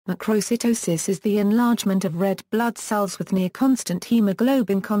Macrocytosis is the enlargement of red blood cells with near-constant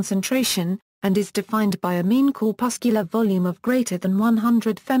hemoglobin concentration, and is defined by a mean corpuscular volume of greater than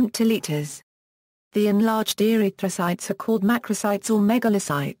 100 femtolitres. The enlarged erythrocytes are called macrocytes or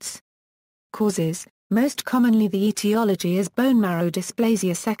megalocytes. Causes: most commonly the etiology is bone marrow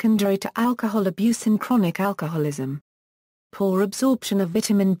dysplasia secondary to alcohol abuse and chronic alcoholism. Poor absorption of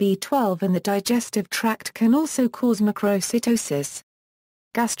vitamin B12 in the digestive tract can also cause macrocytosis.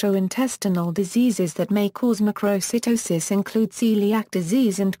 Gastrointestinal diseases that may cause macrocytosis include celiac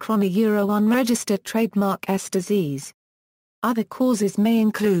disease and chronic unregistered trademark S disease. Other causes may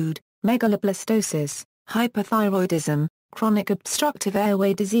include megaloblastosis, hyperthyroidism, chronic obstructive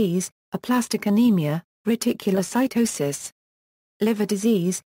airway disease, aplastic anemia, reticulocytosis, liver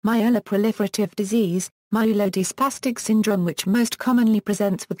disease, myeloproliferative disease, myelodysplastic syndrome, which most commonly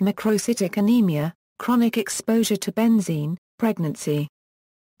presents with macrocytic anemia, chronic exposure to benzene, pregnancy.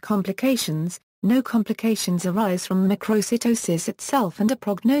 Complications: no complications arise from macrocytosis itself, and a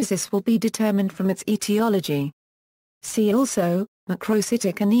prognosis will be determined from its etiology. See also,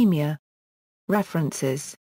 macrocytic anemia. References